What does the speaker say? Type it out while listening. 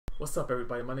What's up,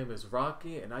 everybody? My name is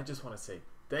Rocky, and I just want to say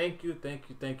thank you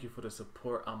for the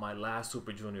support on my last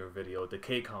Super Junior video, the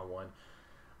kcon one.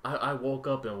 I woke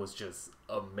up and was just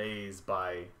amazed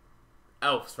by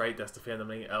Elves, right? That's the fandom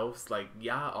name, Elves. Like,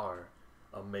 y'all are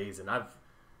amazing. I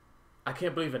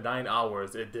can't believe in 9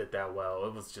 hours it did that well.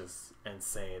 It was just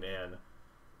insane, and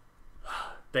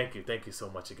thank you so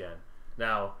much again.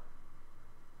 Now,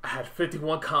 I had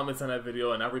 51 comments on that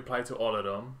video, and I replied to all of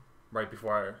them right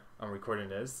before I'm recording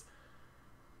this.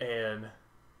 And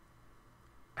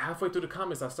halfway through the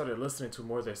comments, I started listening to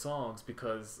more of their songs,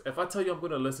 because if I tell you I'm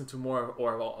going to listen to more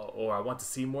or I want to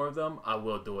see more of them, I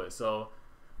will do it. So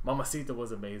Mamacita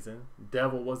was amazing.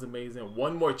 Devil was amazing.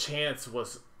 One More Chance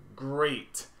was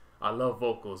great. I love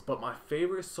vocals. But my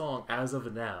favorite song as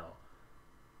of now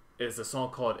is a song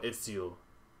called It's You.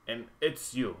 And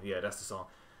It's You. Yeah, that's the song.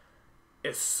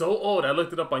 It's so old. I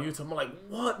looked it up on YouTube. I'm like,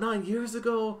 what? 9 years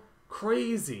ago?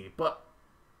 Crazy. But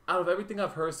out of everything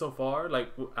I've heard so far, like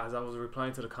as I was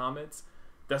replying to the comments,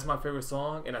 that's my favorite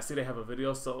song, and I see they have a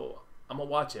video, so I'm gonna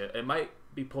watch it. It might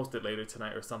be posted later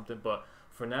tonight or something, but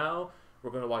for now,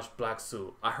 we're gonna watch Black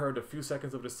Suit. I heard a few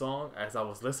seconds of the song as I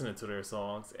was listening to their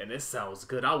songs, and it sounds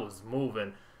good. I was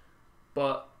moving,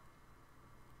 but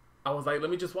I was like, let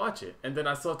me just watch it. And then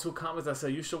I saw 2 comments that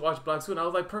said, you should watch Black Suit, and I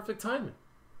was like, perfect timing.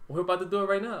 We're about to do it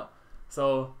right now.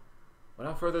 So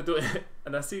without further ado,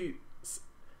 and I see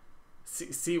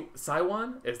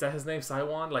Siwon, is that his name?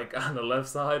 Siwon, like on the left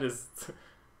side, is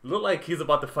look like he's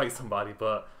about to fight somebody.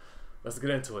 But let's get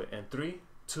into it in 3,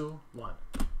 2, 1.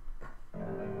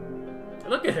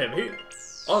 Look at him.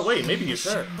 Oh wait, maybe he's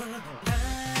hurt.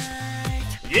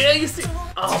 Yeah, you see.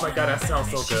 Oh my god, that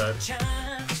sounds so good. Yeah,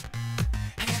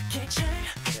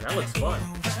 that looks fun.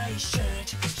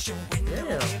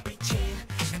 Yeah.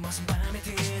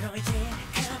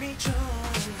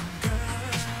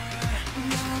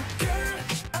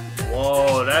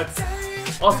 Whoa, that's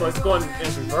also, it's going in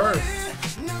reverse.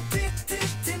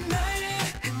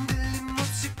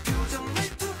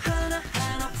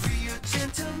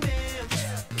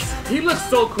 He looks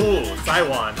so cool,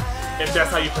 Siwon, if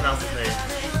that's how you pronounce his name.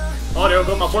 Oh, there we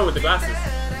go, my boy with the glasses.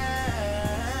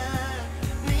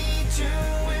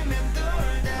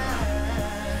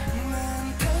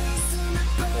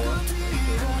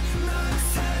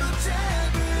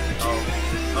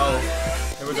 Oh,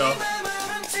 here we go.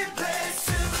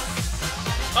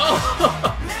 Oh!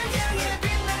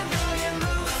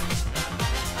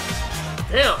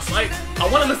 Damn, like, I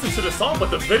want to listen to the song,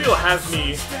 but the video has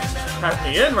me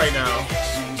in right now.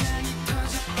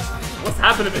 What's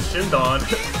happening to Shindon?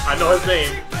 I know his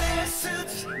name.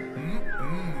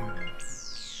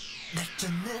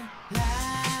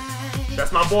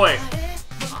 That's my boy.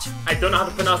 I don't know how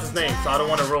to pronounce his name, so I don't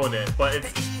want to ruin it, but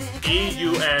it's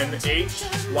EUNHYUK,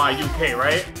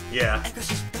 right? Yeah.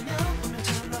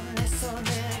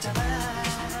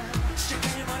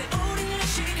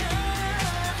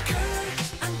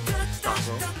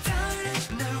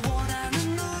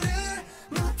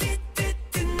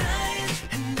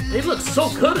 They look so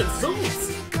good in suits.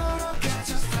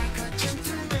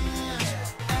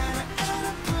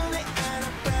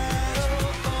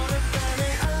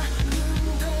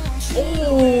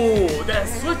 Oh, that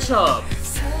switch up.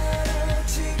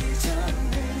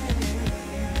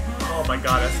 Oh my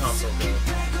god, that sounds so good.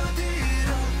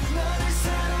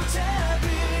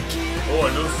 Oh, a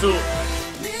new suit.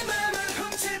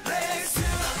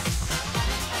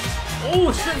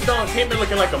 Oh, Shindon came in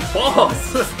looking like a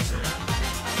boss.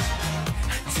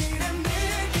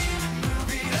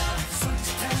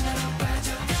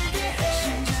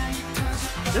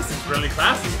 This is really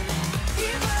classy.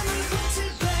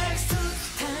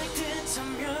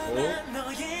 Oh.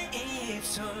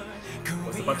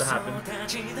 What's about to happen?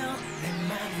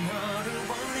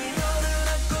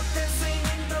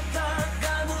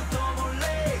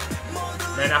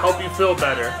 Man, I hope you feel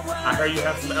better. I heard you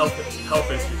have some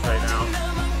health issues right now.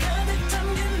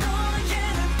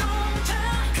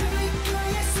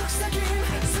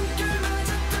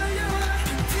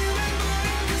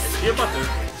 Is he about to...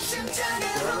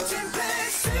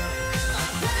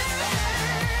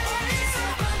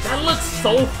 That looks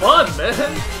so fun,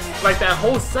 man! Like that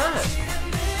whole set.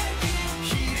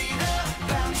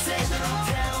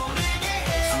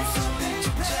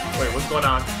 Wait, what's going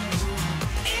on?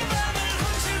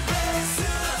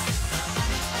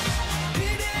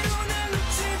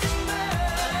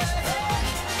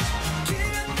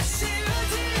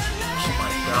 Oh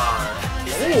my god.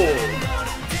 Oh!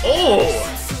 Oh!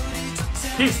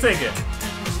 Keep singing.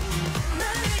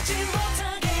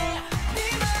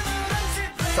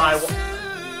 Siwon.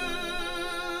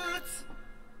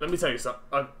 Let me tell you something.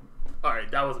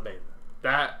 Alright, that was amazing.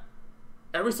 That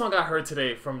every song I heard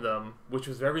today from them, which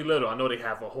was very little, I know they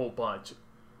have a whole bunch,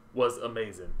 was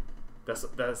amazing.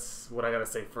 That's what I gotta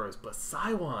say first. But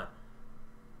Siwon,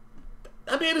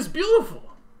 I mean, it's beautiful.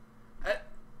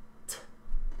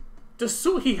 The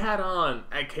suit he had on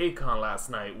at kcon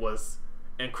last night was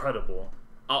incredible.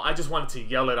 I just wanted to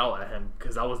yell it out at him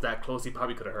because I was that close. He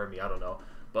probably could have heard me. I don't know.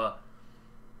 But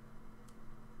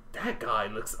that guy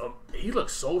looks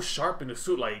so sharp in the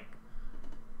suit. Like,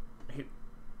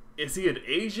 is he an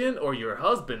Asian or your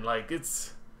husband? Like,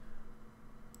 it's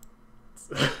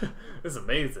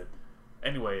amazing.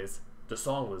 Anyways, the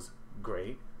song was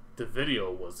great. The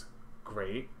video was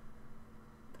great.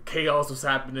 Chaos was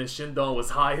happening. Shindong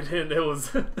was hiding. It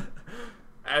was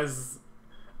as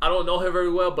I don't know him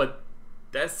very well, but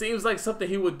that seems like something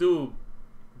he would do,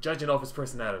 judging off his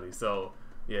personality. So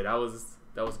yeah, that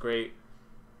was great,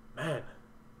 man.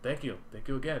 Thank you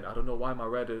again. I don't know why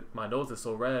my nose is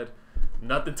so red.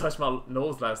 Nothing touched my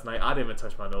nose last night. I didn't even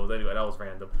touch my nose. Anyway, that was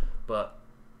random. But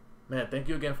man, thank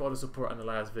you again for all the support on the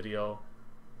last video.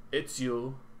 It's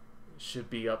You should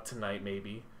be up tonight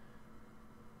maybe.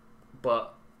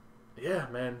 But yeah,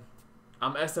 man,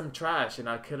 I'm SM Trash, and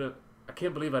I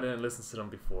can't believe I didn't listen to them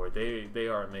before. They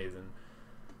are amazing.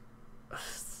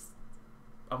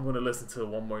 I'm gonna listen to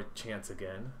One More Chance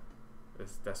again.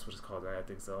 That's what it's called, right? I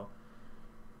think so.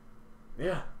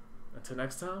 Yeah. Until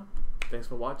next time, thanks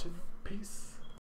for watching. Peace.